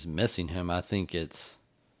know that he's missing him. I think it's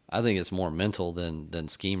more mental than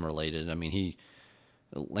scheme related. I mean,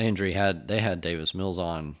 Landry had Davis Mills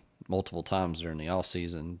on multiple times during the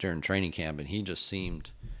offseason, during training camp, and he just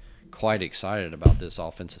seemed quite excited about this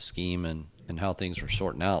offensive scheme and how things were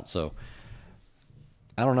sorting out. So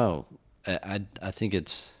I don't know. I don't think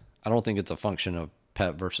it's a function of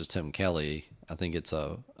Pep versus Tim Kelly. I think it's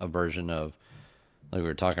a version of, like we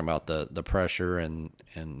were talking about, the pressure and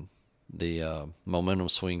the momentum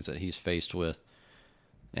swings that he's faced with,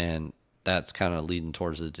 and that's kind of leading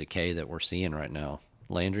towards the decay that we're seeing right now.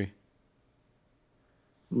 Landry?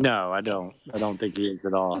 No, I don't think he is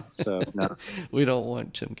at all. So no. We don't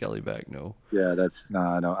want Tim Kelly back. No. Yeah,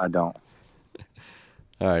 I don't.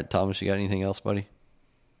 All right, Thomas, you got anything else, buddy?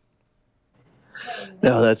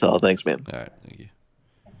 No, that's all. Thanks, man. All right, thank you.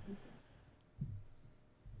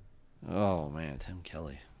 Oh, man, Tim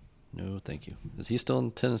Kelly. No, thank you. Is he still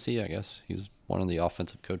in Tennessee, I guess? He's one of the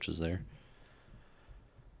offensive coaches there.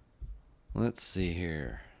 Let's see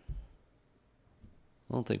here.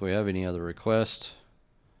 I don't think we have any other requests.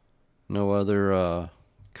 No other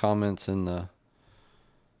comments in the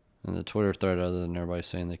Twitter thread other than everybody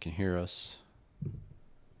saying they can hear us.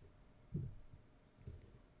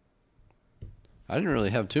 I didn't really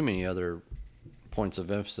have too many other points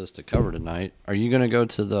of emphasis to cover tonight. Are you going to go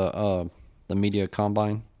to the media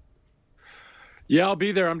combine? Yeah, I'll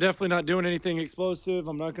be there. I'm definitely not doing anything explosive.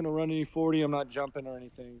 I'm not going to run any 40. I'm not jumping or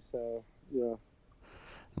anything. So, yeah.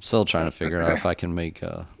 I'm still trying to figure out if I can make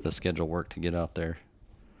the schedule work to get out there.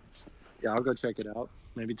 Yeah, I'll go check it out.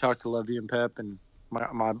 Maybe talk to Levy and Pep and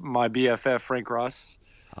my BFF, Frank Ross.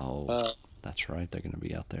 Oh, that's right. They're going to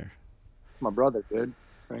be out there. My brother, dude.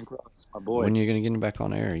 Frank Ross, my boy. When are you going to get him back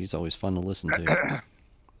on air? He's always fun to listen to.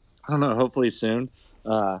 I don't know. Hopefully soon.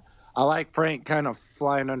 I like Frank kind of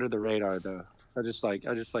flying under the radar, though. I just like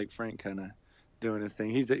Frank kind of doing his thing.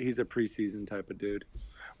 He's a preseason type of dude.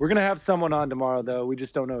 We're gonna have someone on tomorrow, though. We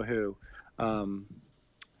just don't know who.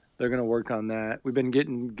 They're gonna work on that. We've been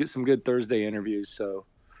get some good Thursday interviews, so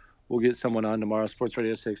we'll get someone on tomorrow. Sports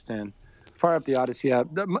Radio 610. Fire up the Odyssey app.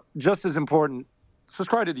 Just as important,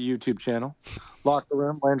 subscribe to the YouTube channel, Locker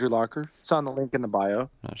Room, Landry Locker. It's on the link in the bio.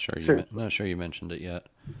 Not sure you mentioned it yet.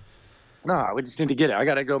 No, we just need to get it. I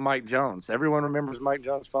got to go Mike Jones. Everyone remembers Mike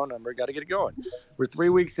Jones' phone number. Got to get it going. We're 3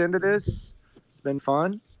 weeks into this. It's been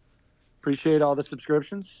fun. Appreciate all the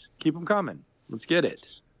subscriptions. Keep them coming. Let's get it.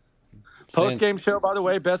 Post-game show, by the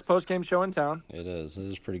way, best post-game show in town. It is. It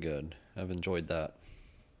is pretty good. I've enjoyed that.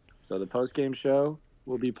 So the post-game show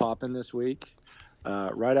will be popping this week,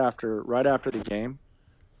 right after the game.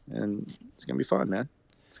 And it's going to be fun, man.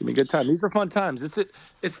 It's going to be a good time. These are fun times.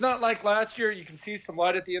 It's not like last year. You can see some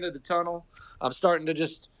light at the end of the tunnel. I'm starting to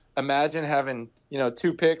just imagine having,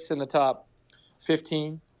 2 picks in the top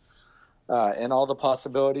 15 and all the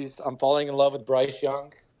possibilities. I'm falling in love with Bryce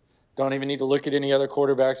Young. Don't even need to look at any other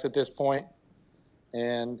quarterbacks at this point.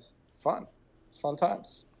 And it's fun. It's fun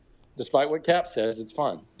times. Despite what Cap says, it's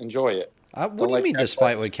fun. Enjoy it. What do you mean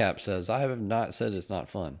despite what Cap says? I have not said it's not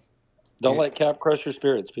fun. Don't let Cap crush your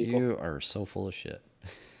spirits, people. You are so full of shit.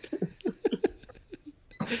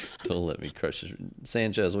 Don't let me crush your...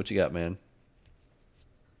 Sanchez, what you got, man?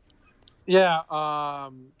 Yeah,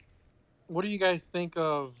 what do you guys think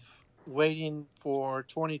of waiting for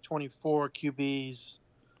 2024 QBs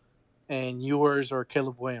and Ewers or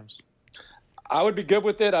Caleb Williams? I would be good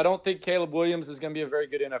with it. I don't think Caleb Williams is going to be a very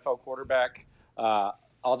good NFL quarterback,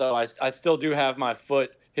 although I still do have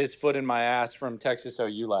his foot in my ass from Texas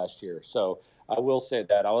OU last year. So I will say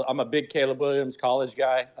that. I'm a big Caleb Williams college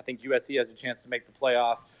guy. I think USC has a chance to make the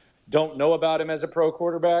playoff. Don't know about him as a pro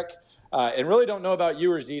quarterback, and really don't know about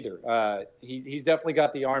Ewers either. He's definitely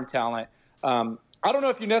got the arm talent. I don't know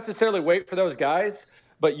if you necessarily wait for those guys,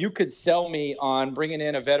 but you could sell me on bringing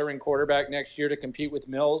in a veteran quarterback next year to compete with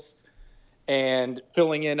Mills and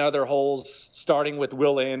filling in other holes, starting with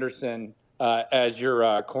Will Anderson as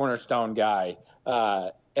your cornerstone guy,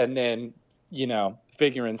 and then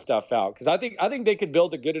figuring stuff out. Because I think they could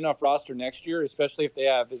build a good enough roster next year, especially if they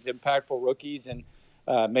have as impactful rookies and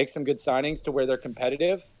make some good signings to where they're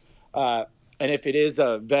competitive. And if it is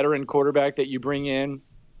a veteran quarterback that you bring in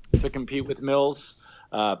to compete with Mills,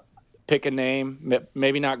 pick a name,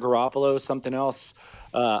 maybe not Garoppolo, something else.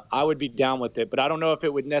 I would be down with it, but I don't know if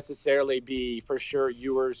it would necessarily be for sure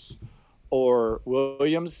Ewers or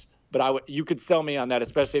Williams. But you could sell me on that,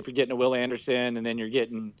 especially if you're getting a Will Anderson and then you're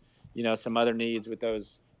getting, some other needs with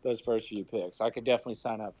those first few picks. I could definitely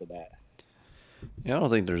sign up for that. Yeah, I don't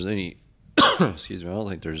think there's any. Excuse me. I don't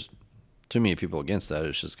think there's too many people against that.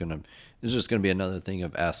 It's just gonna be another thing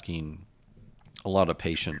of asking a lot of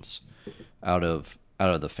patience out of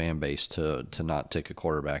the fan base to not take a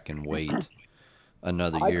quarterback and wait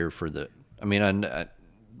another year for the. I mean, I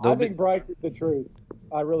think Bryce is the truth.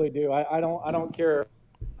 I really do. I don't care.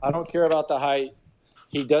 I don't care about the height.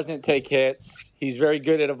 He doesn't take hits. He's very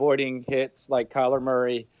good at avoiding hits like Kyler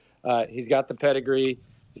Murray. He's got the pedigree.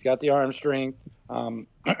 He's got the arm strength.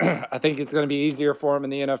 I think it's going to be easier for him in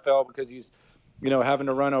the NFL because he's, having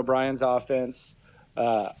to run O'Brien's offense.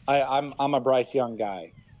 I'm a Bryce Young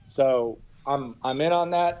guy. So I'm in on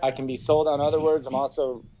that. I can be sold on other words. I'm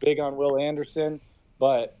also big on Will Anderson,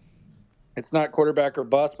 but it's not quarterback or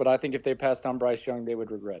bust. But I think if they passed on Bryce Young, they would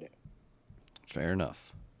regret it. Fair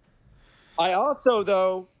enough. I also,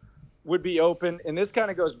 though, would be open, and this kind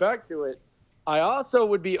of goes back to it. I also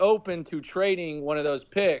would be open to trading one of those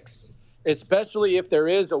picks, especially if there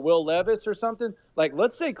is a Will Levis or something. Like,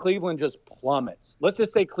 let's say Cleveland just plummets. Let's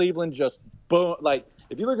just say Cleveland just boom. Like,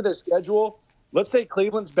 if you look at their schedule, let's say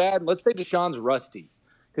Cleveland's bad, and let's say Deshaun's rusty.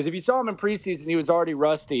 Because if you saw him in preseason, he was already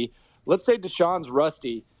rusty. Let's say Deshaun's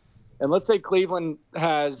rusty, and let's say Cleveland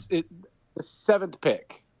has – the 7th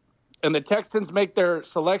pick, and the Texans make their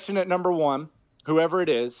selection at number 1, whoever it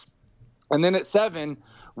is, and then at 7,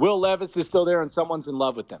 Will Levis is still there and someone's in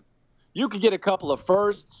love with him. You could get a couple of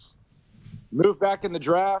firsts, move back in the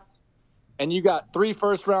draft, and you got 3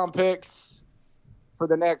 first-round picks for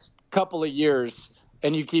the next couple of years,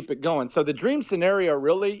 and you keep it going. So the dream scenario,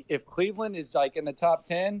 really, if Cleveland is like in the top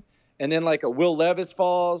 10, and then like a Will Levis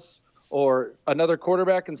falls or another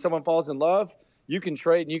quarterback and someone falls in love, you can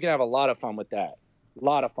trade and you can have a lot of fun with that. A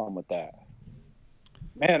lot of fun with that.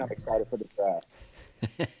 Man, I'm excited for the draft.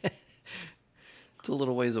 It's a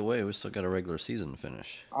little ways away. We still got a regular season to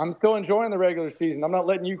finish. I'm still enjoying the regular season. I'm not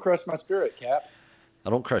letting you crush my spirit, Cap. I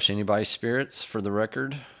don't crush anybody's spirits, for the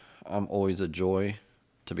record. I'm always a joy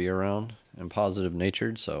to be around and positive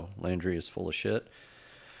natured, so Landry is full of shit.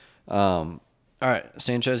 All right,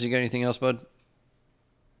 Sanchez, you got anything else, bud?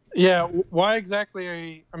 Yeah, why exactly are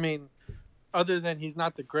you, I mean, other than he's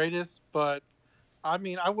not the greatest, but I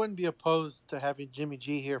mean, I wouldn't be opposed to having Jimmy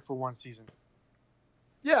G here for one season.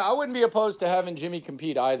 Yeah, I wouldn't be opposed to having Jimmy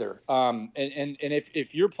compete either. And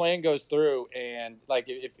if your plan goes through and like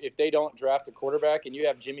if they don't draft a quarterback and you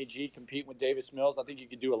have Jimmy G compete with Davis Mills, I think you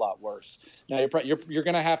could do a lot worse. Now you're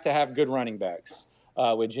going to have good running backs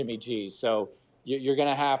with Jimmy G, so you're going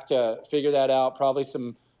to have to figure that out. Probably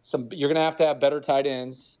some you're going to have better tight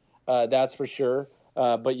ends, that's for sure.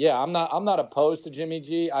 But yeah, I'm not opposed to Jimmy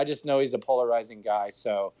G. I just know he's a polarizing guy,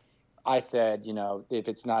 so I said, if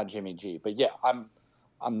it's not Jimmy G. But yeah, I'm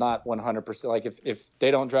not 100%. Like if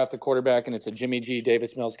they don't draft a quarterback and it's a Jimmy G,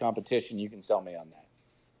 Davis Mills competition, you can sell me on that.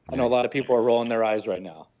 I know a lot of people are rolling their eyes right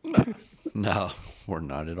now. No, we're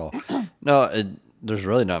not at all. No, there's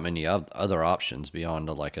really not many other options beyond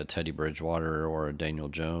like a Teddy Bridgewater or a Daniel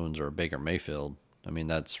Jones or a Baker Mayfield. I mean,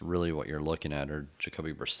 that's really what you're looking at, or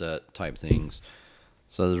Jacoby Brissett type things.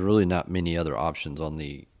 So there's really not many other options on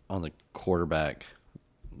the quarterback,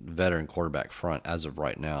 veteran quarterback front as of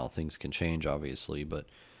right now. Things can change, obviously, but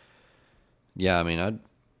yeah, I mean,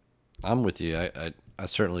 I'm with you. I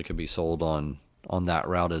certainly could be sold on that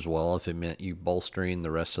route as well if it meant you bolstering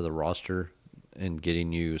the rest of the roster and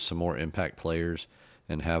getting you some more impact players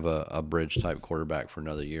and have a bridge type quarterback for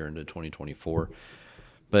another year into 2024.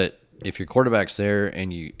 But if your quarterback's there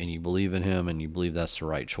and you believe in him and you believe that's the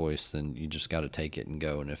right choice, then you just got to take it and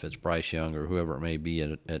go. And if it's Bryce Young or whoever it may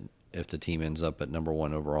be, if the team ends up at number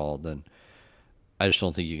 1 overall, then I just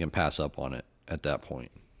don't think you can pass up on it at that point.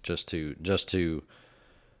 I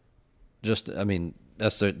mean,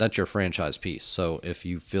 that's your franchise piece. So if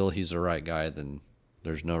you feel he's the right guy, then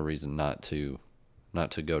there's no reason not to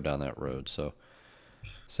go down that road. So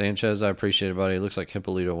Sanchez, I appreciate it, buddy. It looks like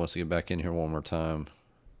Hippolito wants to get back in here one more time.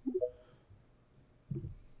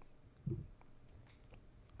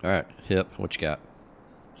 All right, Hip, what you got?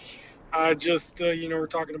 I just, we're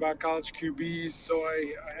talking about college QBs, so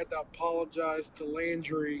I had to apologize to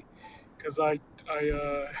Landry because I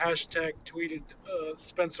hashtag tweeted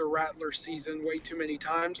Spencer Rattler season way too many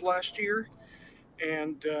times last year.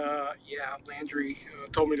 And, Landry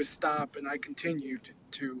told me to stop, and I continued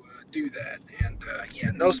to do that. And,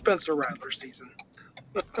 no Spencer Rattler season.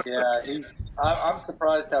 Yeah, I'm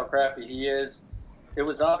surprised how crappy he is. It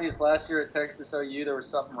was obvious last year at Texas OU there was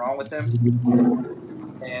something wrong with him.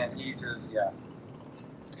 And he just,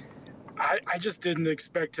 I just didn't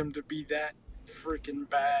expect him to be that freaking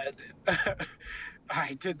bad.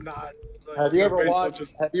 I did not. Have you ever watched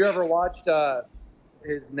his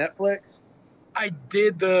Netflix? I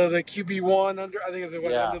did the QB1 Under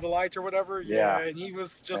the Lights or whatever. Yeah, and he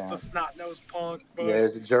was just a snot-nosed punk. But yeah,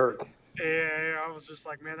 he's a jerk. Yeah, I was just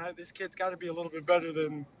like, man, this kid's got to be a little bit better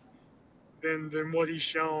than what he's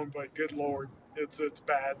shown. But good Lord, it's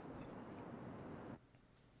bad.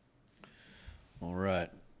 All right.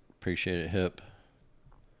 Appreciate it, Hip.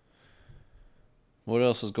 What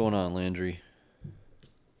else is going on, Landry?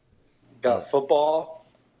 Got football.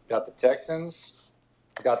 Got the Texans.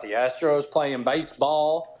 Got the Astros playing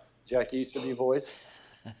baseball. Jack Easterby voice.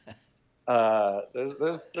 There's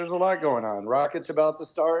a lot going on. Rockets about to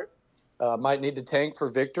start. Might need to tank for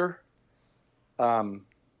Victor.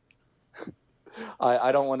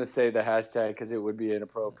 I don't want to say the hashtag because it would be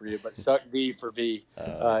inappropriate, but suck D for V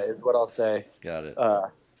is what I'll say. Got it.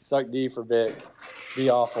 Suck D for Vic. Be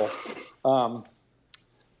awful. That's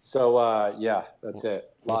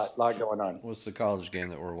it. Lot going on. What's the college game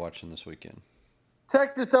that we're watching this weekend?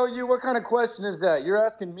 Texas OU, what kind of question is that? You're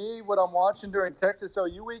asking me what I'm watching during Texas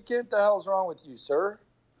OU weekend? The hell's wrong with you, sir?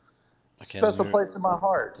 Special place in my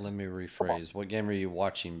heart. Let me rephrase. What game are you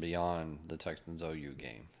watching beyond the Texans OU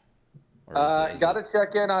game? Got to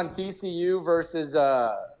check in on TCU versus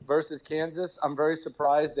Kansas. I'm very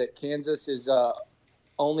surprised that Kansas is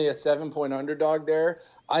only a 7-point underdog there.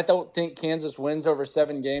 I don't think Kansas wins over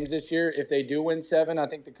 7 games this year. If they do win 7, I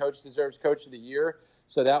think the coach deserves Coach of the Year.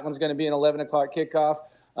 So that one's going to be an 11 o'clock kickoff.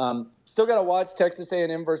 Still got to watch Texas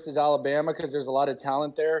A&M versus Alabama because there's a lot of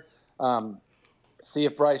talent there. See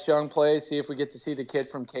if Bryce Young plays. See if we get to see the kid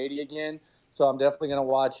from Katy again. So I'm definitely going to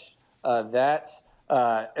watch that.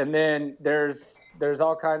 And then there's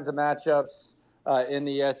all kinds of matchups in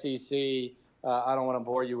the SEC. I don't want to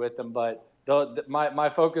bore you with them, but my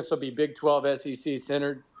focus will be Big 12 SEC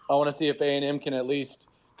centered. I want to see if A&M can at least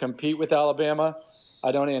compete with Alabama.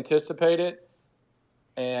 I don't anticipate it,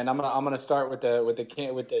 and I'm gonna start with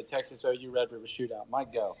the Texas OU Red River Shootout.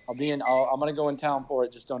 Might go. I'm gonna go in town for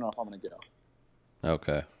it. Just don't know if I'm gonna go.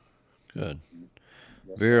 Okay, good.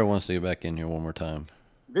 Yes, Vera wants to get back in here one more time.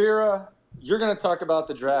 Vera, you're gonna talk about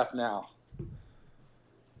the draft now.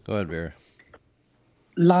 Go ahead, Vera.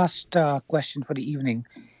 Last question for the evening.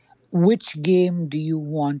 Which game do you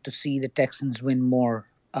want to see the Texans win more,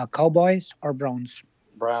 Cowboys or Browns?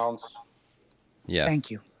 Browns. Yeah. Thank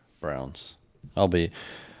you. Browns. I'll be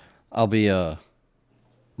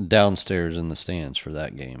downstairs in the stands for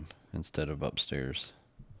that game instead of upstairs.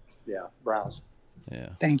 Yeah, Browns. Yeah.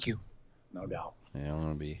 Thank you. No doubt. Yeah, I'm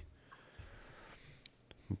gonna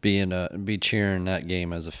be cheering that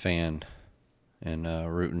game as a fan and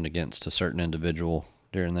rooting against a certain individual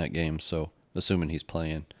during that game. So assuming he's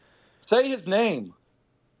playing. Say his name.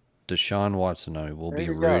 Deshaun Watson. I will be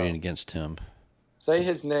rooting against him. Say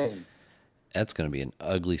his name. That's going to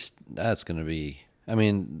be I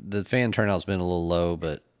mean, the fan turnout's been a little low,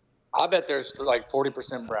 but I bet there's like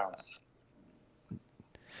 40% Browns.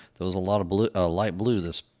 There was a lot of light blue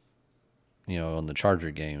this, on the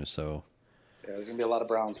Charger game. So yeah, there's going to be a lot of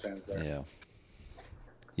Browns fans there. Yeah.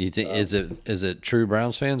 You think is it true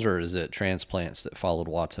Browns fans or is it transplants that followed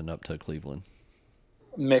Watson up to Cleveland?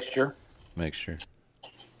 Mixture.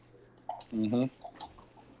 Mm-hmm.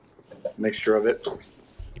 Mixture of it.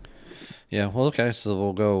 Yeah. Well, okay. So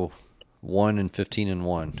we'll go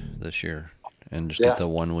 1-15-1 this year, and just get the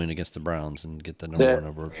one win against the Browns and get the number 1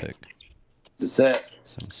 overall pick. That's it.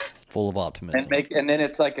 So I'm full of optimism. And then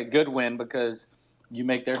it's like a good win because you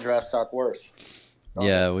make their draft stock worse.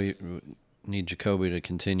 Yeah, we need Jacoby to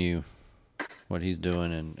continue what he's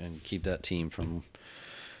doing and keep that team from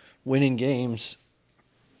winning games.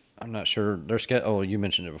 I'm not sure their schedule. Oh, you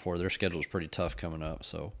mentioned it before. Their schedule's pretty tough coming up.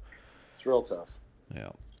 So it's real tough. Yeah.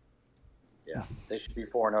 Yeah, they should be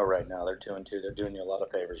 4-0 right now. They're 2-2. They're doing you a lot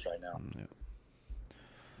of favors right now. Yeah.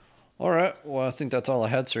 All right. Well, I think that's all I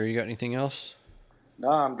had, sir. You got anything else? No,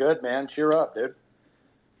 I'm good, man. Cheer up, dude.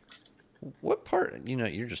 What part?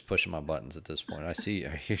 You're just pushing my buttons at this point. I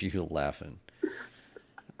hear you laughing.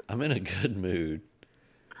 I'm in a good mood.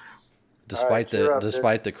 Despite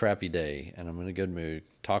the crappy day, and I'm in a good mood,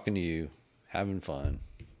 talking to you, having fun,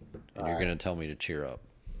 and you're going to tell me to cheer up.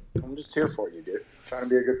 I'm just here for you, dude. Trying to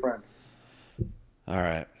be a good friend. All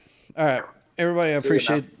right. Everybody, I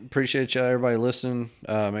appreciate you, everybody listening.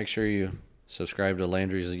 Make sure you subscribe to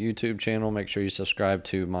Landry's YouTube channel. Make sure you subscribe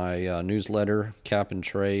to my newsletter,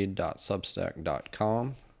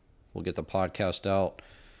 capandtrade.substack.com. We'll get the podcast out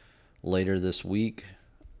later this week.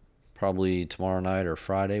 Probably tomorrow night or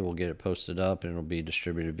Friday, we'll get it posted up and it'll be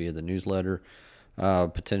distributed via the newsletter.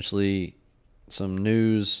 Potentially some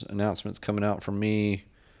news announcements coming out from me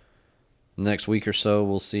next week or so.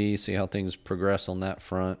 We'll see how things progress on that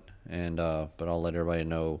front. And but I'll let everybody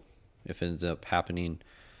know if it ends up happening.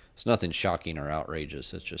 It's nothing shocking or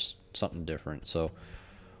outrageous. It's just something different. So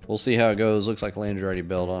we'll see how it goes. Looks like Landry already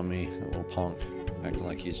bailed on me, a little punk, acting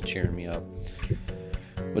like he's cheering me up.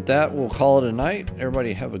 With that, we'll call it a night.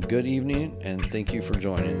 Everybody have a good evening, and thank you for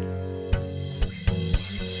joining.